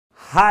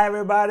Hi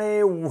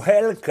everybody,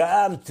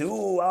 welcome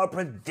to our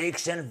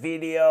prediction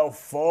video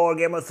for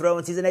Game of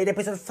Thrones Season 8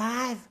 Episode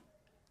 5.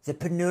 The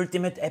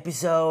penultimate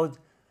episode,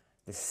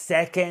 the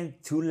second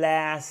to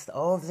last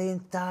of the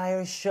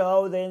entire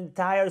show, the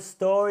entire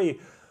story.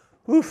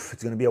 Oof,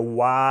 it's gonna be a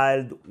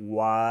wild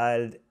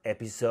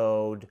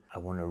episode. I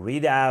wanna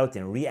read out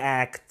and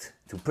react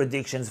to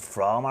predictions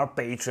from our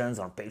patrons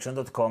on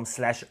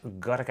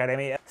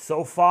patreon.com/GotAcademy.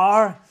 So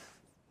far,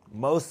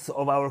 most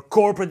of our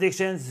core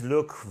predictions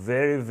look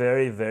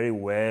very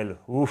well.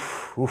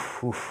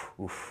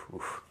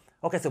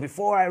 Okay, so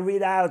before I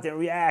read out and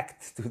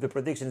react to the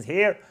predictions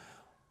here,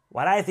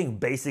 what I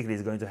think basically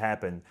is going to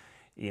happen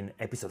in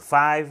episode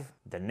 5,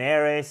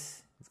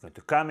 Daenerys is going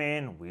to come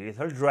in with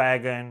her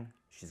dragon.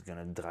 She's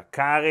going to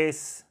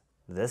Dracarys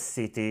the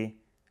city.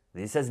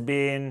 This has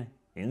been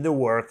in the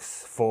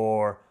works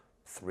for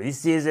 3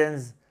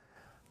 seasons,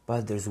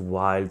 but there's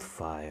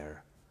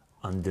wildfire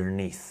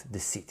underneath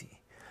the city.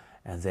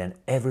 And then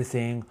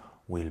everything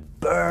will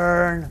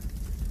burn,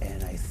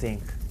 and I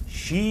think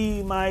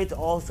she might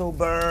also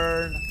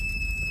burn,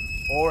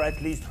 or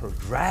at least her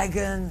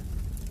dragon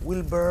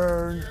will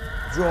burn.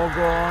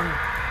 Drogon.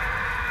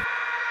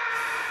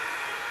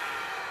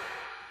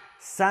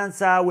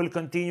 Sansa will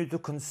continue to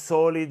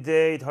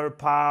consolidate her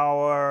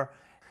power,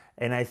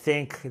 and I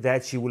think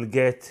that she will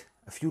get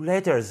a few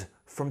letters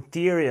from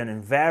Tyrion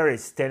and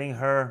Varys telling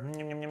her,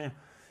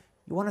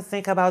 you want to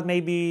think about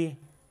maybe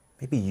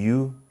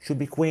you should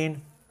be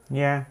queen?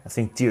 Yeah, I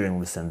think Tyrion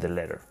will send the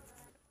letter.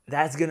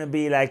 That's gonna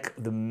be like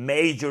the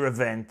major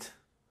event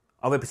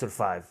of episode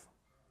 5,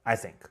 I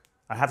think.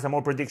 I have some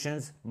more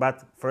predictions,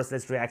 but first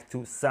let's react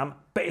to some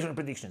patron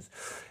predictions.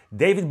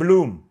 David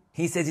Bloom,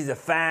 he says he's a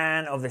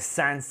fan of the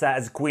Sansa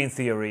as queen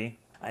theory.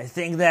 I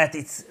think that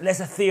it's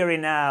less a theory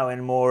now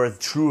and more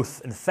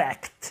truth and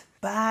fact.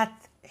 But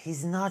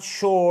he's not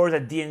sure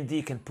that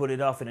D&D can pull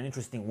it off in an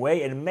interesting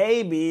way, and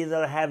maybe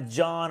they'll have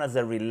Jon as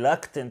a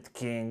reluctant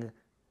king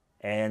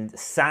and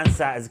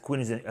Sansa as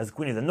queen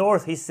in the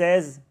north. He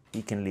says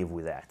he can live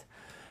with that.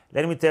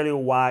 Let me tell you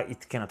why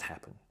it cannot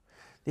happen.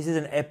 This is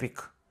an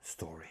epic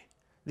story.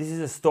 This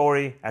is a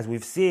story, as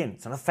we've seen.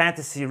 It's not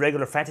a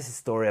regular fantasy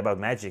story about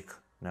magic.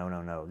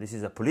 No. This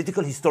is a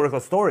political,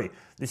 historical story.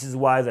 This is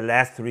why the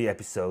last 3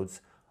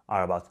 episodes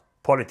are about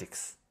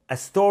politics. A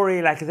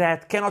story like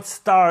that cannot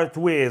start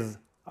with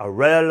a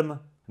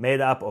realm made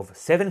up of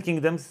 7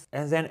 kingdoms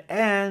and then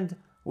end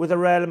with a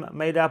realm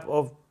made up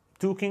of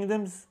 2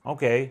 kingdoms.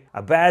 Okay,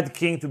 a bad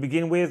king to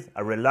begin with,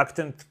 a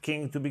reluctant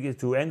king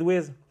to end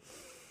with.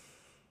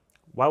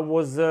 What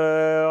was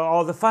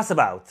all the fuss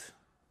about?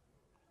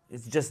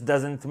 It just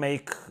doesn't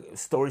make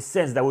story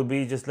sense. That would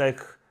be just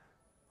like,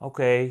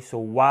 okay, so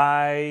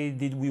why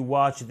did we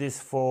watch this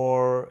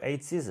for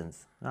 8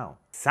 seasons? No.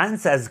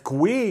 Sansa's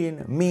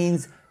queen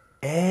means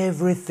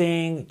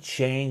everything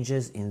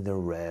changes in the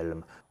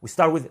realm. We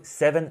start with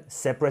 7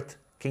 separate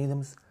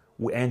kingdoms.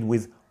 We end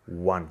with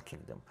 1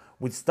 kingdom.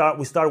 We start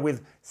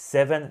with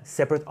 7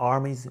 separate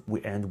armies.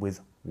 We end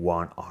with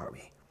 1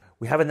 army.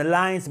 We have an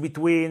alliance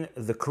between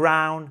the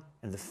crown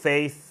and the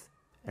faith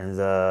and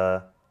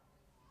the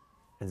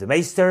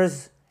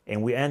maesters,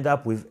 and we end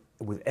up with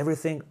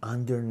everything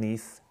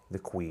underneath the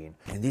queen.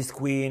 And this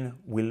queen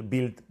will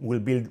build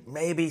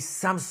maybe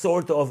some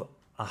sort of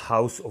a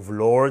house of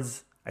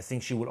lords. I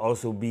think she will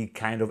also be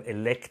kind of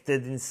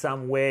elected in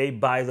some way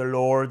by the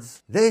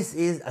lords. This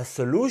is a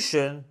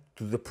solution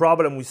to the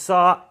problem we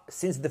saw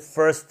since the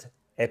first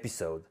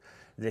episode.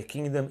 The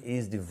kingdom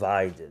is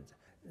divided.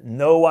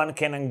 No one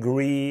can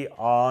agree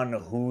on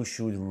who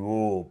should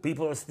rule.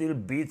 People are still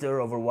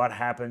bitter over what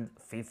happened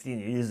 15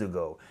 years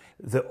ago.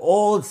 The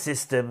old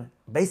system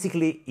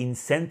basically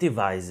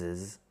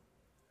incentivizes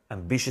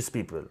ambitious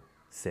people,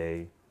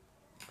 say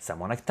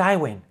someone like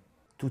Tywin,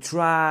 to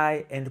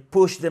try and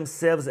push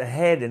themselves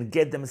ahead and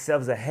get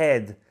themselves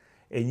ahead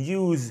and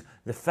use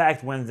the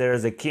fact when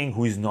there's a king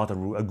who is not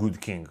a good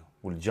king.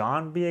 Will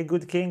Jon be a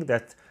good king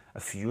that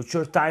a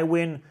future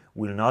Tywin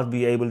will not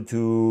be able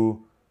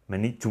to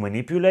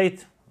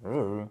manipulate?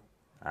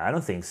 I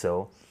don't think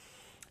so.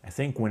 I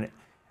think when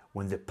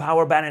the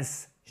power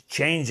balance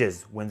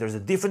changes, when there's a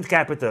different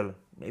capital,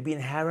 maybe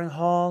in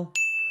Harrenhal,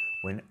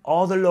 when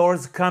all the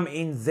lords come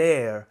in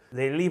there,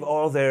 they leave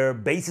all their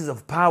bases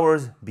of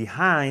powers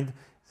behind,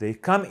 they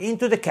come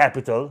into the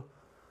capital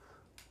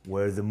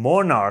where the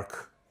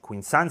monarch,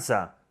 Queen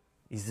Sansa,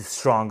 is the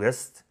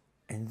strongest,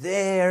 and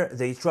there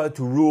they try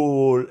to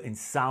rule in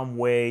some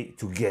way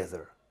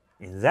together.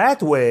 In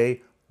that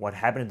way, what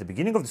happened at the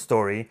beginning of the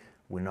story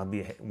will not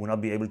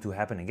be able to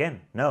happen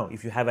again. No,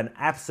 if you have an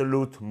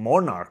absolute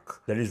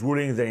monarch that is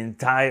ruling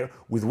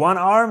with 1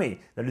 army,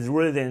 that is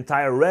ruling the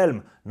entire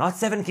realm, not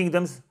 7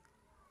 kingdoms,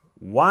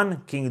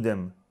 1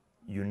 kingdom,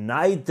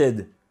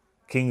 united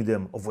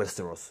kingdom of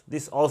Westeros.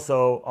 This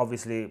also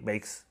obviously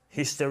makes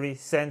history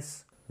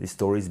sense. This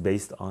story is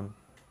based on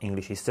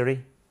English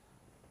history.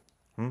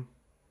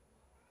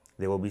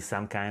 There will be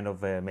some kind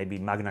of maybe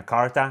Magna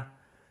Carta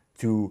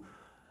to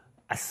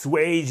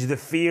assuage the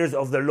fears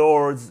of the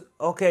lords.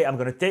 Okay, I'm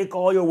gonna take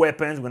all your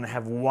weapons. I'm gonna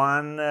have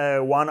one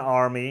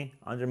army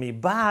under me.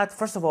 But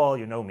first of all,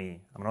 you know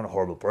me. I'm not a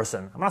horrible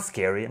person. I'm not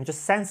scary. I'm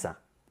just Sansa.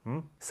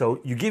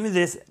 So you give me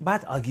this,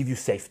 but I'll give you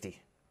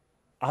safety.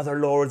 Other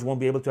lords won't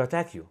be able to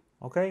attack you.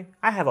 Okay?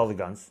 I have all the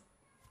guns.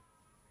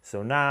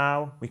 So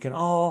now we can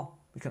all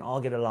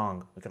get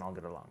along. We can all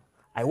get along.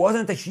 I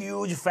wasn't a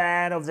huge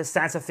fan of the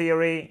Sansa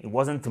theory. It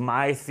wasn't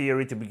my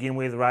theory to begin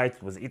with, right?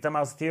 It was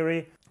Itamar's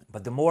theory.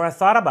 But the more I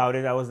thought about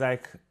it, I was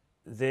like,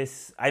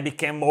 I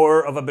became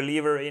more of a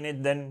believer in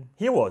it than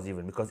he was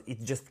even, because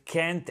it just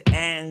can't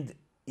end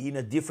in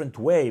a different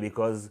way,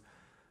 because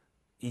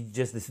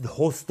the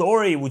whole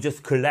story would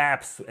just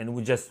collapse and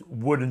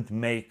wouldn't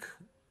make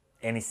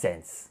any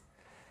sense.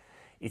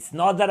 It's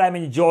not that I'm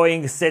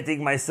enjoying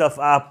setting myself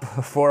up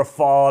for a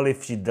fall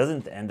if she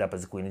doesn't end up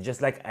as a queen. It's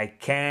just like I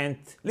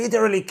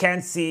literally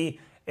can't see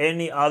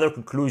any other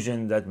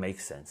conclusion that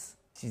makes sense.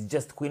 She's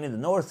just queen in the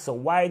north, so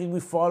why did we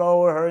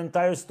follow her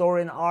entire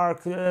story and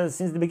arc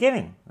since the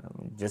beginning?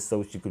 Just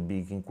so she could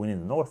be queen in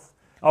the north.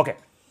 Okay.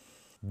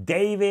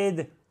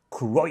 David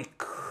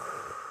Kroik.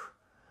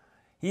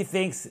 He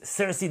thinks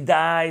Cersei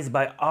dies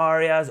by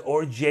Arya's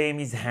or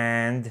Jaime's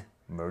hand.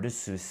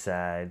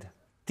 Murder-suicide.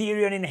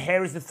 Tyrion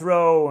inherits the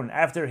throne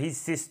after his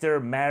sister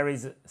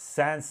marries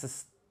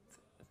Sansa.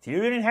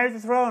 Tyrion inherits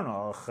the throne?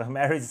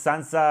 Marries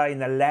Sansa in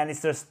a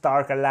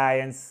Lannister-Stark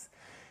alliance.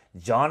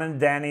 Jon and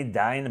Dany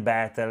die in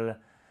battle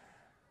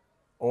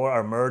or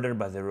are murdered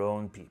by their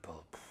own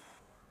people.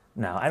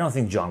 Now, I don't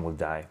think Jon will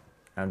die.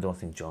 I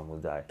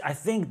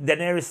think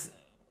Daenerys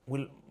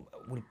will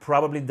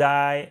probably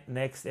die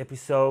next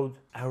episode.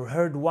 I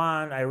read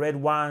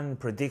one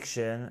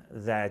prediction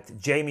that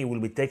Jaime will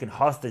be taken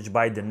hostage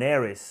by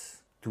Daenerys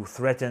to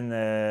threaten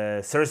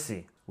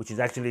Cersei, which is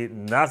actually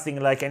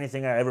nothing like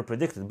anything I ever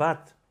predicted,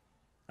 but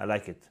I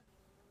like it.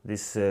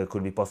 This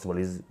could be possible.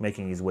 He's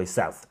making his way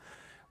south.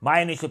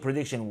 My initial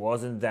prediction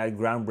wasn't that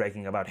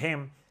groundbreaking about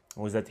him. It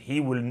was that he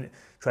will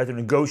try to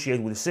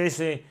negotiate with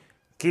Cersei,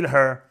 kill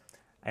her,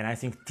 and I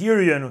think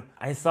Tyrion,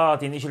 I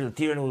thought initially that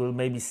Tyrion will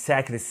maybe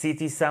sack the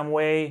city some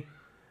way.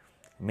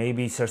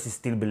 Maybe Cersei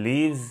still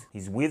believes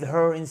he's with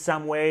her in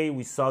some way.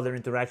 We saw their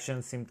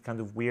interaction, seemed kind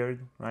of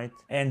weird, right?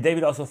 And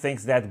David also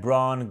thinks that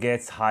Bronn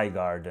gets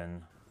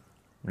Highgarden.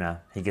 No,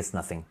 he gets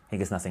nothing.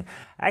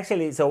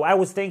 Actually, so I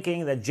was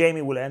thinking that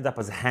Jaime will end up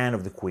as a hand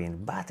of the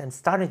queen, but I'm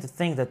starting to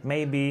think that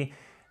maybe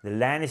the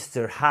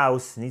Lannister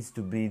house needs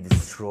to be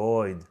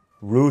destroyed,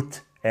 root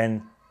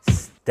and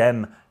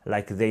stem,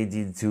 like they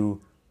did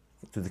to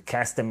the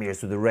Castamirs,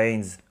 to the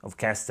reigns of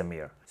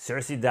Castamere.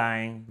 Cersei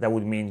dying, that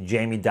would mean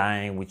Jaime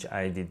dying, which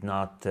I did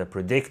not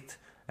predict,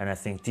 and I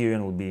think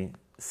Tyrion will be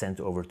sent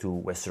over to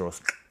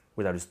Westeros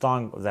without his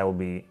tongue. That will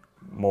be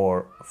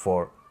more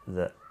for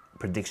the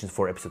predictions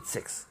for episode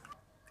 6.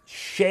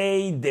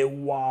 Shae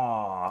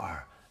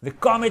Dewar. The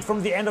comet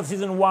from the end of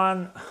season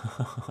 1,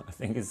 I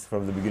think it's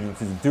from the beginning of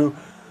season 2,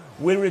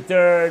 will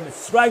return,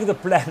 strike the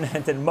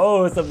planet, and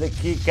most of the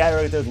key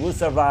characters will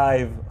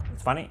survive.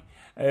 It's funny.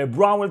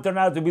 Bronn will turn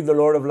out to be the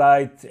Lord of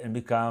Light and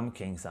become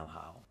king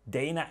somehow.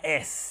 Dana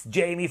S.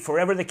 Jaime,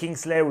 forever the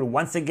Kingslayer, will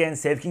once again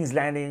save King's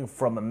Landing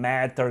from a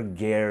mad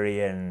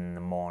Targaryen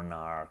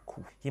monarch.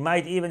 He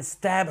might even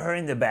stab her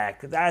in the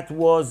back. That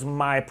was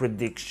my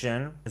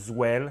prediction as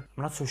well.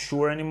 I'm not so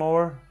sure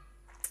anymore.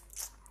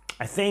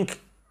 I think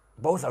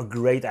both are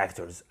great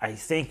actors. I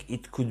think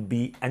it could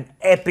be an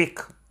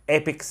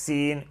epic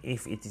scene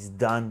if it is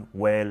done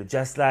well.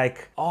 Just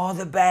like all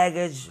the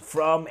baggage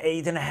from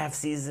 8.5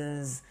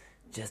 seasons,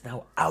 just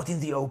now out in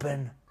the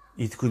open.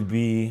 It could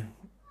be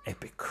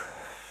epic.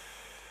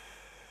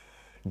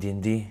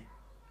 D&D,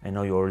 I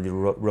know you already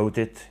wrote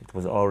it. It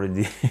was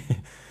already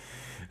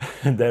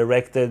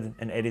directed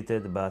and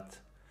edited, but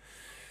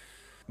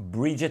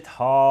Bridget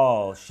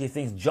Hall, she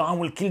thinks Jon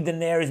will kill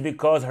Daenerys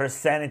because her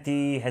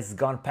sanity has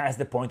gone past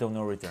the point of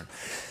no return.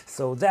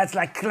 So that's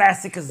like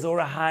classic Azor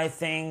Ahai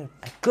thing.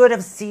 I could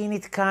have seen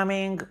it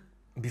coming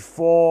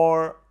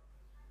before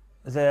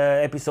the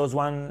episodes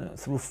 1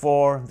 through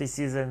 4 this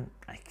season.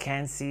 I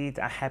can't see it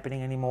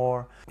happening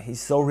anymore.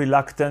 He's so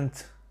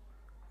reluctant.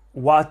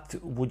 What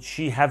would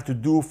she have to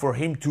do for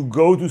him to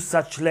go to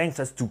such lengths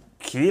as to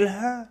kill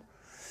her?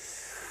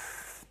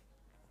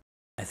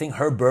 I think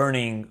her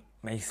burning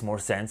makes more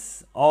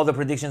sense. All the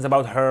predictions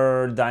about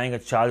her dying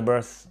at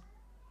childbirth,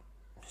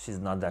 she's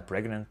not that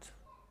pregnant.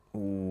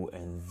 Ooh,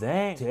 and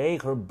then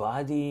take her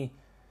body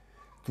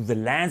to the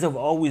lands of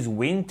always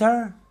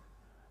winter?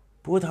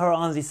 Put her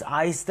on this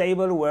ice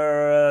table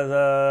where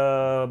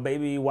the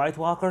baby White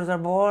Walkers are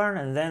born,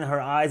 and then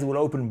her eyes will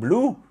open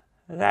blue?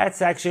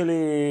 That's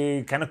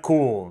actually kind of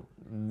cool.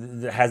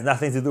 It has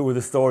nothing to do with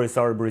the story,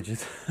 sorry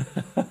Bridget.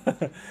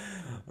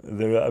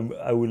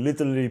 I would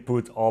literally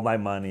put all my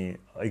money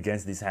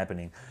against this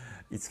happening.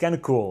 It's kind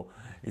of cool.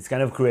 It's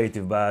kind of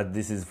creative, but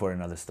this is for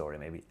another story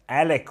maybe.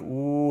 Alec,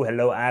 ooh,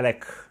 hello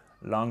Alec.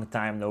 Long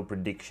time no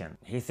prediction.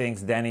 He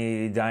thinks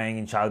Dany dying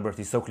in childbirth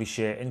is so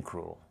cliche and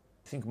cruel.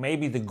 I think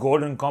maybe the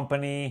Golden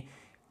Company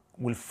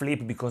will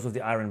flip because of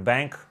the Iron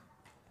Bank.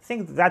 I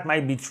think that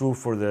might be true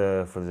for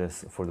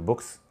the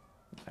books.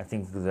 I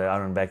think the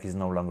Iron Back is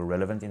no longer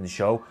relevant in the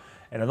show,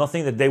 and I don't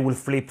think that they will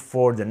flip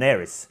for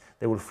Daenerys.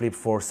 They will flip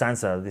for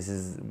Sansa.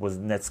 This was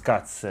Ned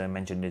Scott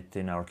mentioned it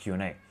in our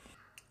Q&A.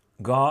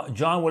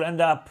 Jon will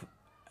end up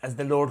as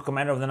the Lord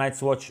Commander of the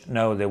Night's Watch.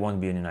 No, there won't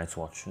be any Night's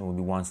Watch. There will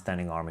be one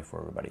standing army for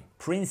everybody.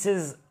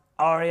 Princess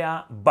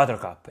Arya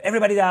Buttercup.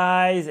 Everybody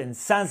dies, and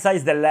Sansa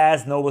is the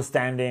last noble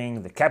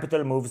standing. The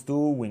capital moves to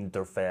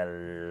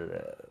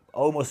Winterfell.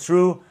 Almost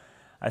true.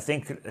 I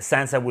think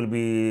Sansa will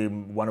be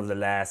one of the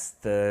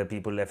last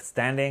people left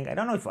standing. I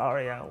don't know if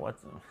Arya.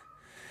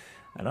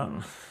 I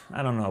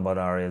don't know about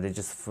Arya. They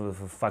just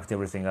fucked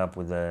everything up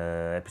with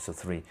episode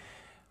 3.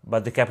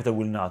 But the capital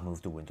will not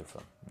move to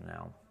Winterfell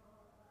now.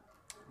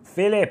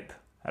 Philip.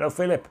 Hello,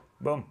 Philip.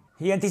 Boom.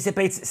 He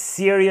anticipates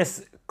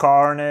serious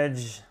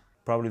carnage.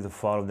 Probably the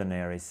fall of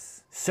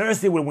Daenerys.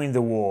 Cersei will win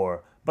the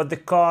war, but the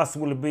cost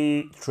will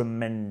be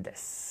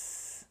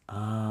tremendous.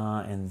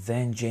 And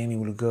then Jaime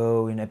will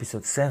go in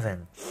episode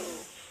 7.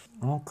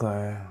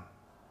 Okay.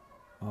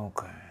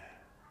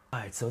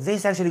 Alright, so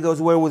this actually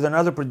goes well with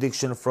another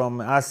prediction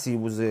from Asi, who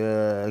was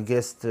a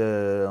guest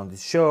on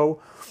this show,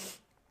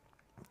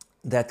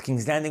 that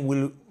King's Landing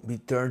will be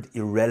turned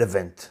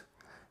irrelevant.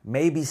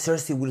 Maybe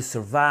Cersei will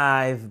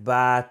survive,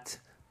 but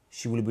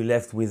she will be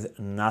left with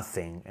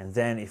nothing. And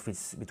then if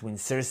it's between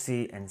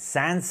Cersei and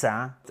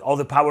Sansa, all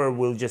the power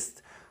will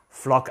just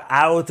flock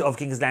out of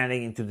King's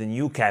Landing into the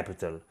new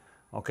capital.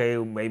 Okay,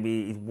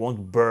 maybe it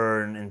won't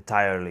burn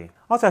entirely.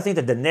 Also, I think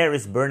that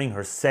Daenerys burning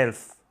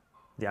herself,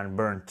 the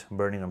unburnt,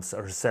 burning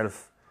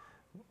herself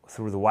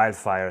through the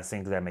wildfire, I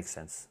think that makes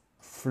sense.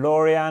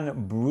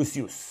 Florian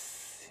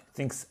Brucius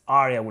thinks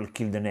Arya will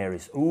kill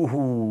Daenerys.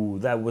 Ooh,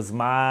 that was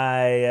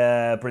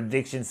my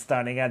prediction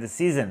starting out the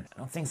season. I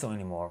don't think so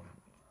anymore.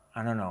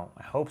 I don't know.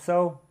 I hope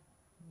so.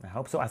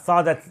 I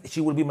thought that she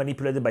would be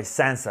manipulated by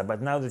Sansa,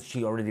 but now that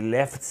she already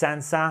left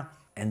Sansa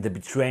and the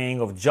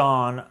betraying of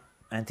Jon,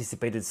 I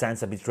anticipated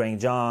Sansa betraying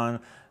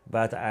Jon,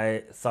 but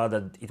I thought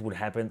that it would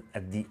happen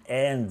at the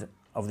end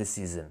of the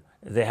season.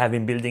 They have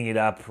been building it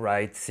up,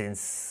 right,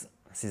 since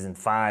season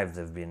 5.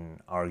 They've been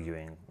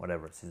arguing,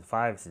 whatever, season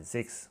 5, season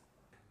 6.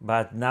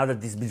 But now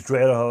that this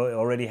betrayal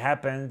already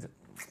happened,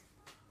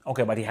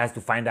 okay, but he has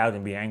to find out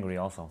and be angry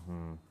also.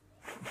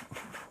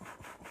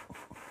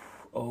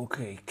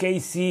 Okay,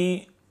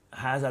 Casey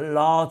has a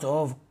lot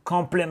of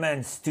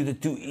compliments to the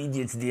Two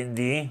Idiots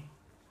D&D.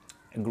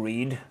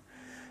 Agreed.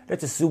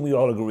 Let's assume we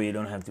all agree,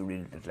 don't have to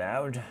read it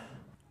out loud.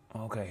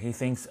 Okay, he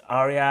thinks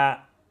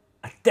Arya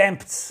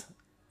attempts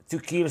to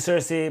kill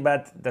Cersei,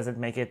 but doesn't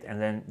make it, and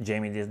then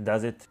Jaime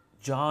does it.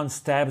 Jon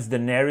stabs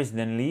Daenerys,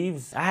 then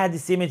leaves. I had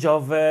this image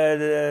of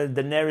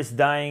Daenerys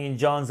dying in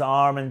Jon's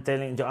arms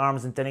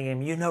and telling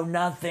him, "You know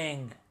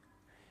nothing."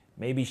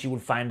 Maybe she will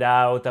find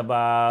out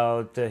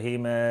about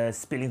him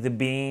spilling the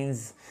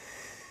beans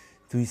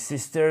to his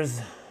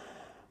sisters.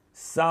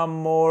 Some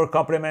more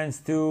compliments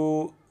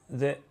to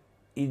the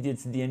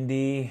Idiots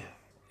D&D,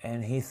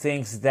 and he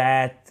thinks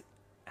that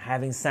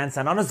having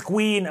Sansa not as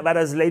queen but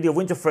as Lady of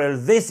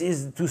Winterfell, this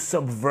is to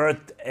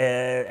subvert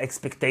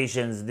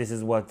expectations. This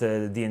is what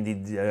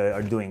D&D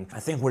are doing. I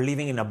think we're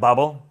living in a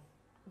bubble,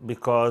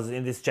 because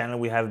in this channel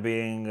we have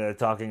been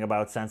talking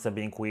about Sansa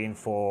being queen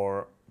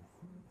for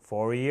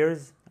 4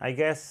 years, I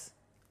guess.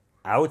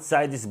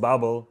 Outside this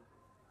bubble,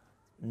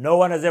 no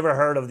one has ever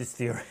heard of this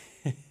theory.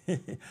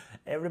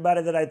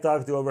 Everybody that I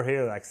talk to over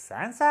here, like,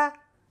 Sansa?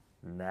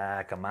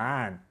 Nah, come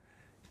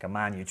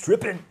on, you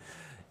tripping.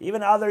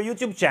 Even other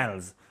YouTube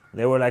channels,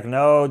 they were like,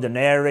 no,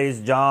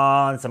 Daenerys,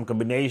 Jon, some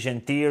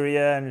combination,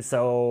 Tyrion.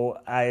 So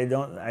I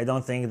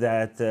don't think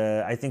that.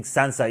 I think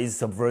Sansa is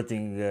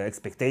subverting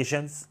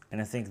expectations,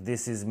 and I think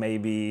this is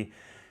maybe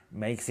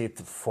makes it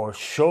for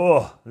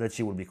sure that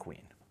she will be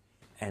queen.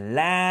 And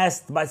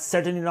last but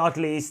certainly not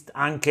least,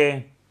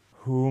 Anke,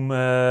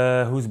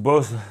 who's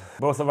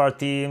both of our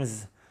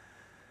teams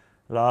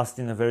lost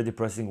in a very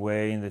depressing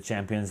way in the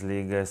Champions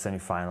League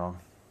semi-final.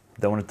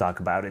 Don't want to talk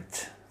about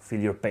it. Feel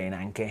your pain,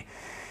 Anke.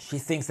 She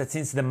thinks that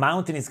since the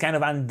mountain is kind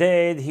of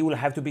undead, he will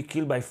have to be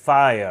killed by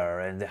fire,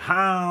 and the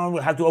Hound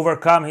will have to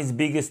overcome his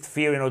biggest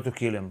fear in order to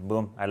kill him.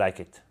 Boom, I like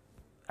it.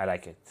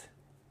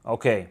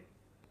 Okay,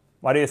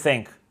 what do you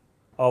think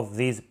of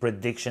these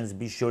predictions?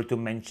 Be sure to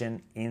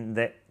mention in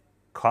the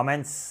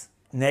comments.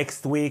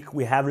 Next week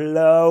we have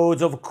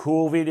loads of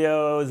cool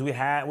videos. We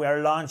are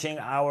launching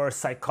our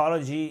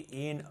Psychology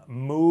in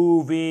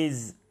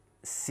Movies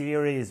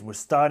series. We're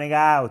starting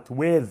out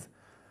with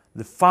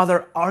the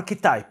father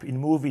archetype in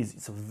movies.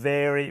 It's a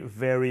very,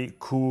 very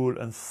cool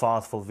and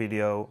thoughtful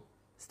video.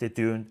 Stay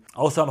tuned.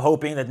 Also, I'm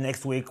hoping that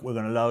next week we're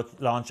going to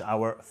launch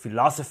our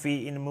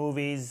philosophy in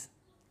movies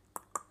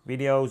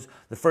videos.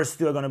 The first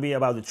 2 are going to be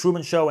about the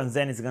Truman Show, and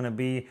then it's going to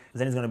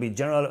be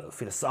general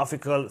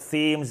philosophical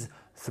themes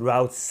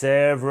throughout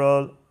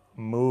several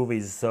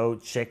movies. So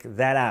check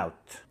that out.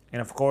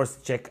 And of course,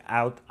 check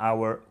out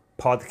our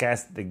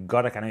podcast, the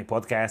God Academy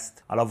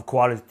podcast. I love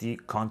quality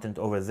content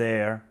over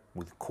there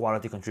with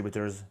quality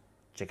contributors.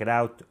 Check it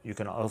out. You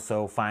can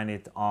also find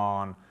it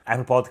on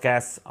Apple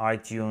Podcasts,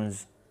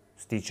 iTunes,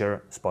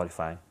 Stitcher,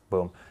 Spotify.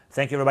 Boom.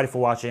 Thank you everybody for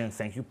watching.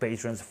 Thank you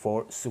patrons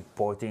for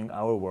supporting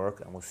our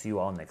work, and we'll see you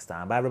all next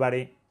time. Bye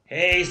everybody.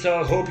 Hey, so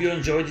I hope you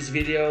enjoyed this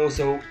video.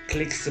 So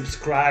click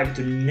subscribe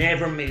to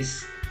never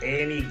miss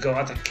any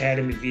Goat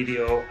Academy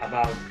video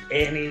about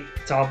any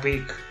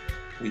topic.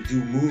 We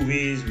do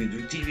movies, we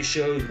do TV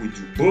shows, we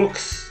do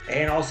books,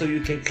 and also you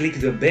can click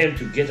the bell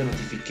to get a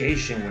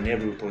notification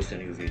whenever we post a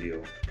new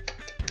video.